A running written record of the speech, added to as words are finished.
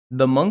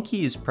The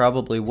monkey is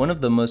probably one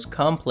of the most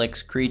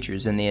complex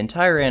creatures in the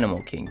entire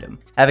animal kingdom,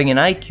 having an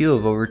IQ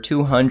of over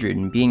 200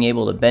 and being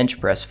able to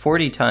bench press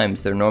 40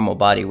 times their normal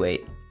body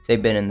weight.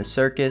 They've been in the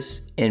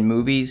circus, in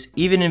movies,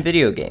 even in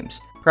video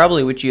games,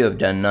 probably which you have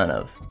done none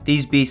of.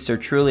 These beasts are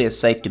truly a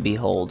sight to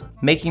behold,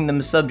 making them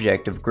a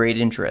subject of great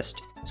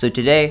interest. So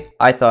today,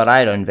 I thought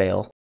I'd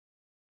unveil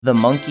the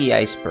monkey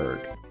iceberg.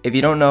 If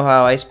you don't know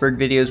how iceberg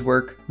videos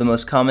work, the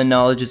most common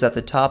knowledge is at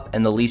the top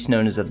and the least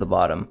known is at the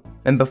bottom.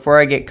 And before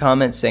I get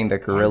comments saying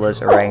that gorillas,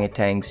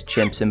 orangutans,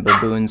 chimps, and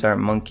baboons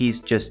aren't monkeys,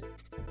 just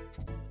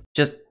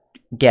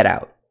get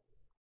out.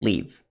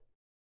 Leave.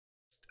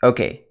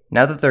 Okay,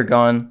 now that they're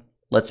gone,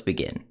 let's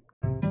begin.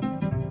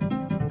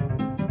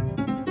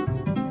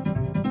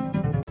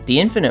 The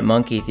infinite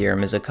monkey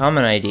theorem is a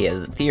common idea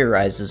that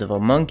theorizes if a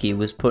monkey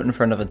was put in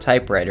front of a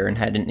typewriter and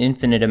had an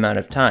infinite amount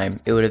of time,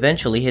 it would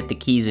eventually hit the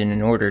keys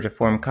in order to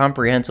form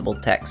comprehensible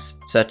texts,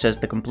 such as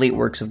the complete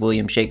works of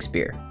William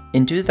Shakespeare.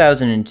 In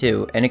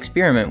 2002, an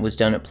experiment was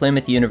done at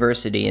Plymouth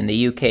University in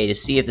the UK to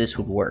see if this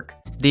would work.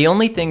 The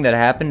only thing that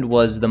happened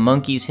was the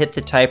monkeys hit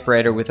the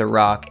typewriter with a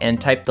rock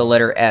and typed the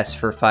letter S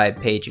for 5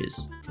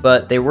 pages.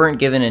 But they weren't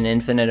given an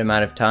infinite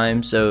amount of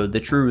time, so the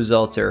true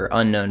results are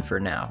unknown for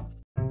now.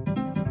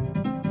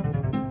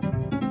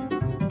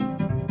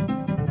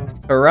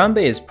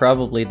 Harambe is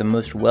probably the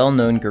most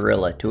well-known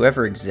gorilla to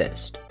ever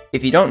exist.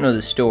 If you don't know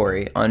the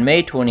story, on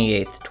May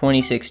 28,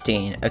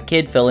 2016, a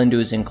kid fell into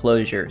his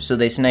enclosure, so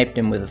they sniped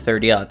him with a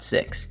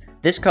 .30-06.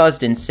 This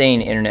caused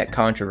insane internet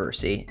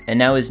controversy, and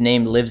now his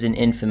name lives in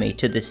infamy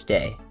to this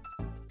day.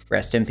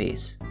 Rest in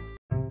peace.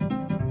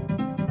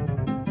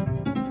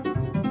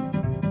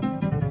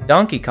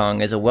 Donkey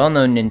Kong is a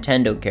well-known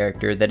Nintendo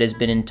character that has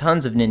been in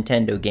tons of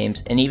Nintendo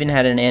games and even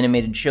had an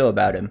animated show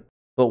about him.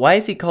 But why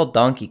is he called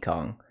Donkey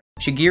Kong?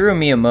 Shigeru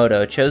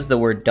Miyamoto chose the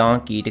word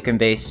donkey to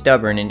convey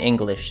stubborn in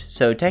English,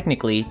 so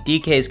technically,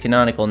 DK's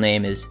canonical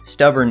name is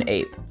Stubborn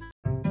Ape.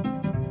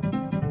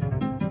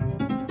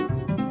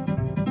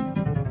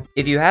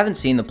 If you haven't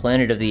seen the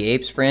Planet of the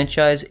Apes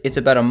franchise, it's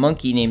about a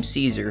monkey named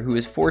Caesar who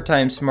is 4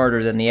 times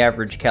smarter than the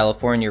average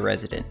California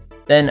resident.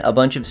 Then a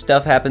bunch of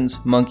stuff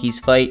happens, monkeys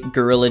fight,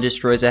 gorilla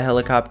destroys a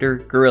helicopter,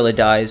 gorilla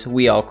dies,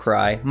 we all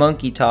cry,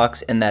 monkey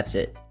talks, and that's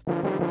it.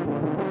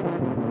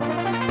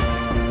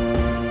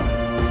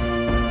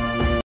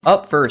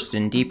 Up first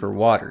in deeper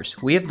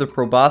waters, we have the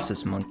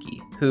proboscis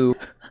monkey, who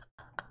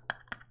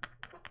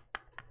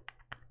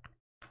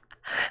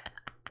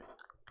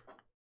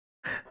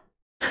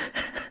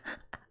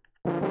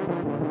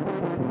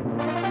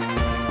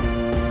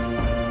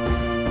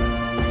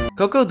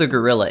Coco the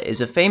gorilla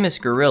is a famous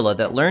gorilla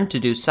that learned to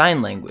do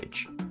sign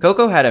language.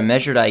 Coco had a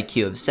measured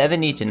IQ of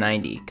 70 to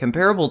 90,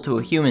 comparable to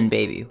a human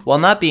baby, while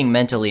not being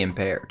mentally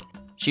impaired.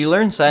 She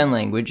learned sign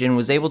language and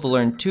was able to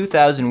learn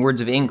 2,000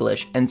 words of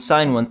English and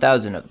sign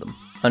 1,000 of them.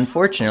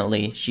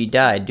 Unfortunately, she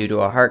died due to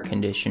a heart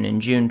condition in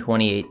June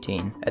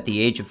 2018, at the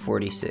age of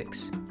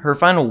 46. Her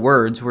final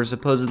words were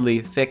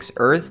supposedly "fix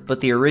Earth," but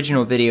the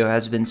original video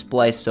has been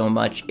spliced so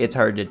much it's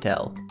hard to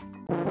tell.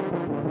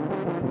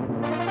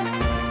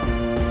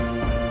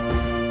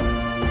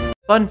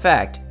 Fun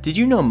fact, did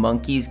you know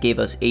monkeys gave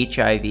us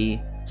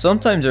HIV?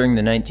 Sometime during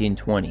the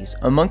 1920s,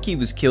 a monkey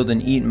was killed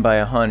and eaten by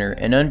a hunter,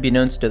 and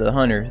unbeknownst to the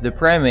hunter, the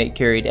primate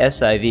carried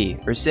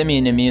SIV, or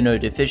simian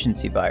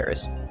immunodeficiency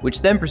virus,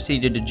 which then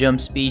proceeded to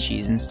jump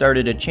species and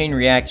started a chain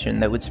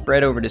reaction that would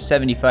spread over to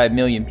 75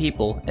 million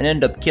people and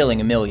end up killing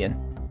 1 million.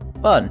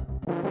 Fun.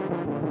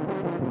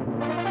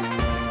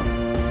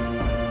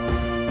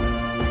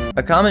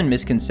 A common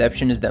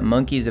misconception is that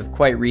monkeys have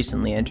quite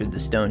recently entered the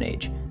Stone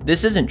Age.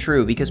 This isn't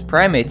true because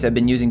primates have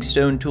been using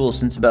stone tools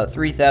since about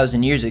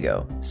 3,000 years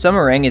ago. Some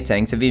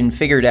orangutans have even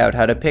figured out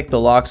how to pick the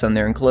locks on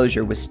their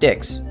enclosure with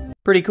sticks.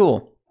 Pretty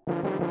cool.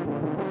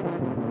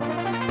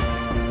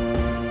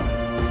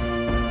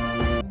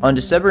 On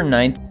December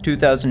 9th,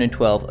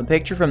 2012, a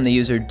picture from the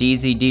user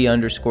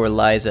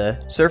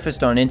DZD_Liza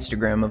surfaced on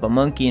Instagram of a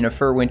monkey in a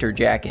fur winter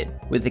jacket,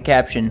 with the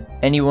caption,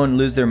 "Anyone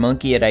lose their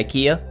monkey at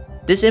IKEA?"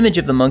 This image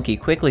of the monkey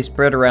quickly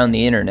spread around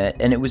the internet,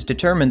 and it was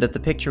determined that the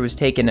picture was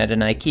taken at an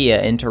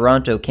IKEA in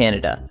Toronto,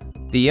 Canada.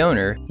 The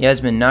owner,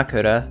 Yasmin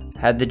Nakura,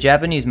 had the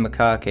Japanese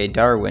macaque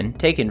Darwin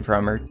taken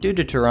from her due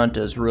to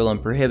Toronto's rule on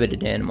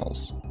prohibited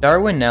animals.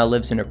 Darwin now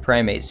lives in a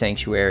primate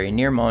sanctuary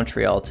near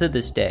Montreal to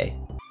this day.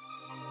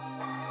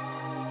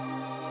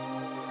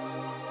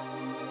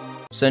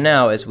 So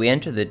now, as we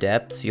enter the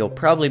depths, you'll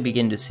probably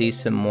begin to see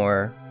some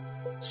more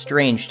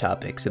strange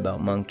topics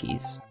about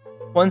monkeys.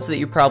 Ones that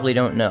you probably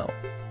don't know,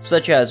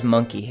 such as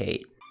monkey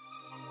hate.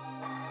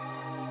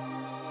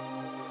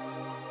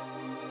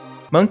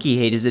 Monkey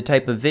hate is a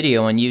type of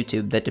video on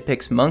YouTube that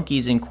depicts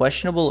monkeys in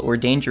questionable or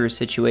dangerous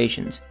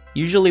situations,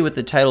 usually with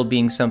the title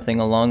being something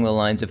along the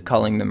lines of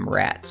calling them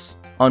rats.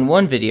 On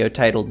one video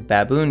titled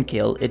Baboon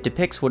Kill, it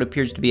depicts what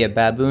appears to be a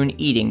baboon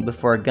eating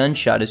before a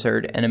gunshot is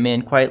heard and a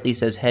man quietly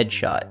says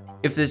headshot.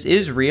 If this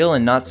is real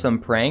and not some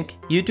prank,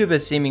 YouTube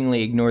has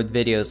seemingly ignored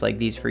videos like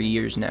these for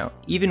years now,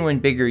 even when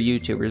bigger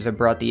YouTubers have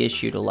brought the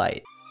issue to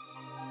light.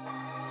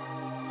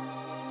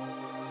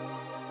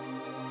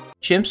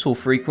 Chimps will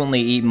frequently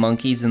eat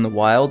monkeys in the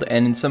wild,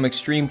 and in some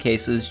extreme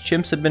cases,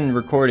 chimps have been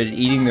recorded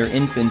eating their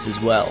infants as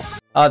well.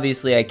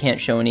 Obviously, I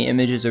can't show any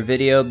images or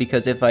video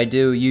because if I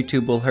do,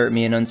 YouTube will hurt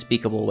me in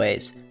unspeakable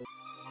ways.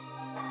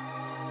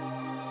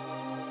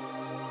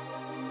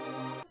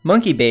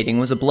 Monkey baiting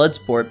was a blood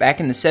sport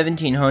back in the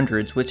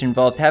 1700s which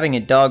involved having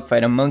a dog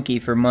fight a monkey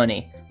for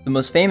money. The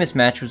most famous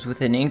match was with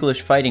an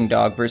English fighting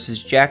dog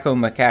versus Jacko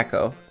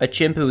Macaco, a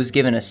chimp who was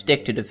given a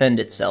stick to defend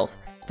itself.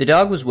 The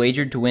dog was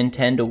wagered to win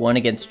 10-1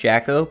 against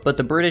Jacko, but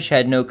the British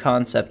had no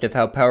concept of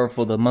how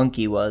powerful the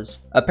monkey was.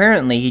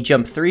 Apparently, he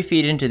jumped 3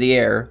 feet into the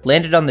air,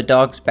 landed on the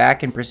dog's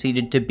back, and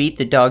proceeded to beat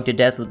the dog to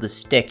death with the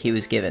stick he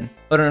was given.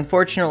 But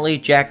unfortunately,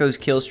 Jacko's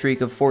kill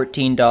streak of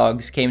 14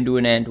 dogs came to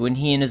an end when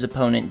he and his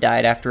opponent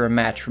died after a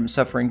match from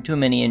suffering too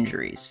many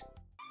injuries.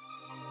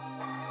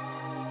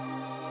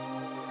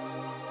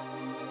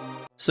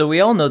 So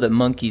we all know that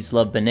monkeys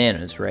love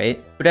bananas, right?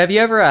 But have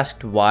you ever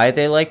asked why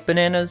they like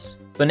bananas?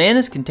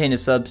 Bananas contain a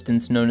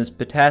substance known as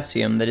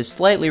potassium that is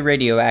slightly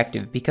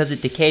radioactive because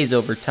it decays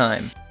over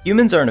time.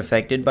 Humans aren't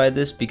affected by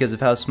this because of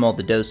how small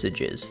the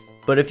dosage is.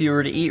 But if you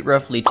were to eat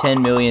roughly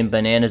 10 million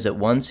bananas at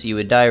once, you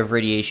would die of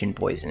radiation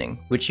poisoning,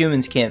 which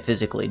humans can't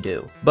physically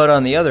do. But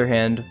on the other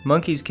hand,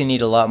 monkeys can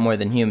eat a lot more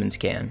than humans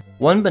can.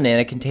 One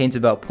banana contains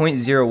about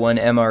 0.01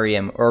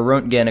 mrem, or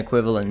Roentgen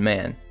equivalent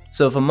man.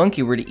 So if a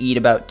monkey were to eat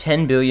about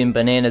 10 billion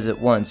bananas at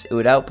once, it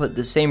would output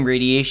the same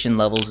radiation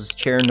levels as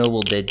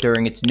Chernobyl did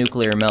during its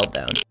nuclear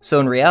meltdown. So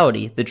in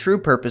reality, the true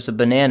purpose of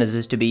bananas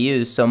is to be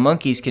used so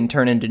monkeys can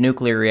turn into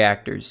nuclear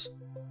reactors.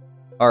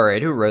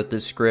 Alright, who wrote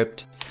this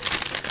script?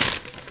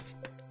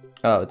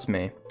 Oh, it's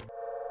me.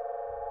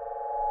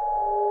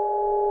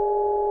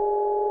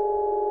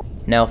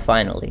 Now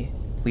finally,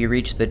 we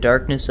reach the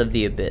darkness of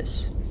the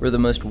abyss, where the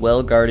most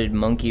well-guarded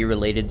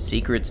monkey-related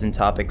secrets and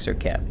topics are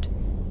kept.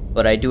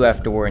 But I do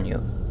have to warn you,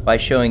 by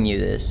showing you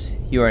this,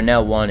 you are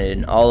now wanted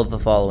in all of the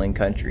following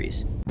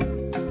countries.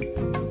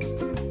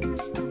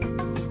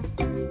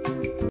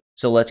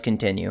 So let's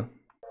continue.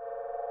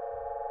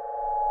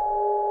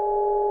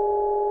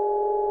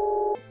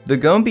 The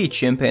Gombe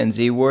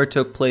Chimpanzee War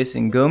took place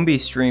in Gombe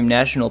Stream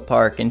National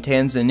Park in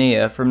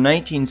Tanzania from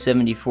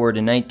 1974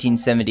 to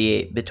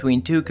 1978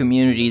 between two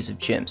communities of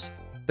chimps.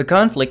 The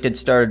conflict had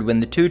started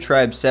when the two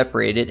tribes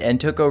separated and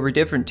took over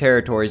different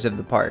territories of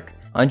the park.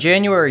 On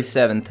January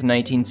 7,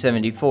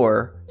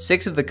 1974,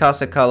 6 of the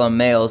Kasakala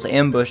males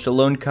ambushed a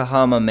lone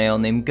Kahama male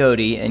named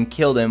Godi and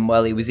killed him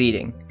while he was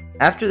eating.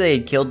 After they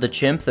had killed the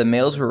chimp, the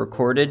males were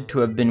recorded to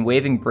have been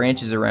waving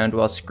branches around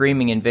while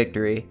screaming in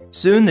victory.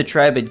 Soon the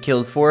tribe had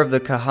killed 4 of the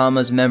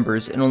Kahama's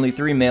members and only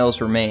 3 males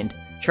remained,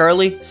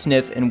 Charlie,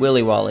 Sniff, and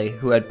Willy Wally,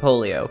 who had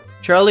polio.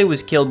 Charlie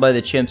was killed by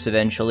the chimps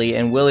eventually,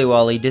 and Willy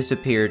Wally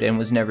disappeared and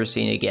was never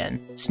seen again.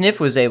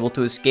 Sniff was able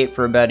to escape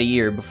for about a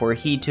year before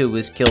he too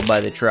was killed by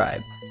the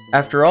tribe.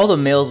 After all the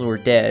males were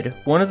dead,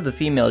 1 of the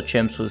female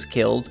chimps was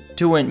killed,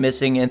 2 went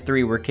missing, and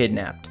 3 were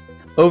kidnapped.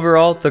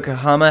 Overall, the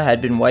Kahama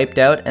had been wiped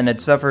out and had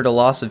suffered a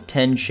loss of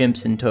 10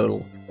 chimps in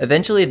total.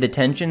 Eventually, the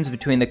tensions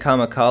between the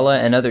Kamakala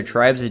and other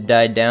tribes had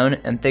died down,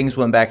 and things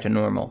went back to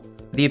normal.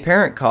 The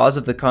apparent cause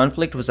of the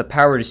conflict was a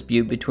power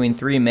dispute between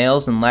 3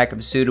 males and lack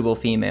of suitable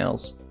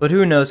females. But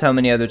who knows how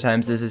many other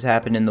times this has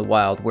happened in the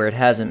wild where it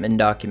hasn't been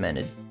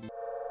documented.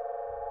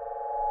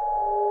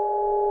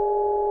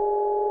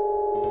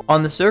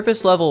 On the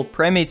surface level,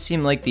 primates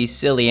seem like these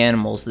silly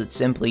animals that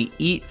simply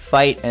eat,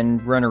 fight,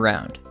 and run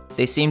around.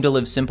 They seem to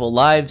live simple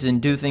lives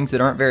and do things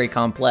that aren't very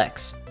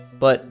complex.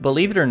 But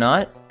believe it or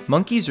not,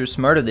 monkeys are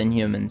smarter than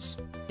humans.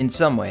 In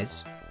some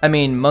ways. I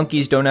mean,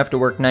 monkeys don't have to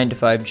work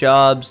 9-to-5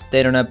 jobs,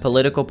 they don't have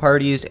political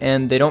parties,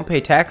 and they don't pay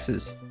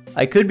taxes.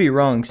 I could be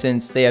wrong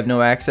since they have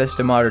no access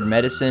to modern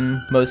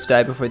medicine, most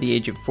die before the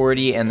age of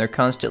 40, and they're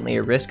constantly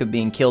at risk of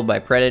being killed by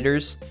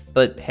predators.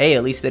 But hey,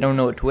 at least they don't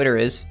know what Twitter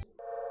is.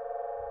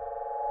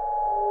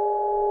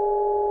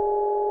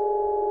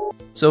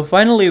 So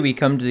finally we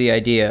come to the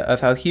idea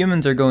of how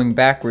humans are going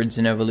backwards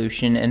in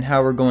evolution and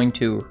how we're going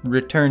to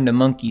return to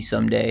monkey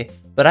someday.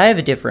 But I have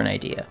a different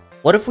idea.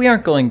 What if we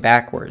aren't going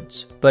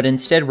backwards, but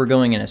instead we're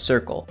going in a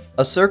circle?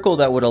 A circle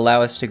that would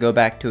allow us to go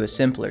back to a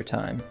simpler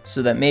time,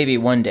 so that maybe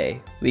one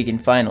day we can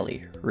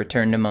finally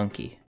return to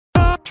monkey.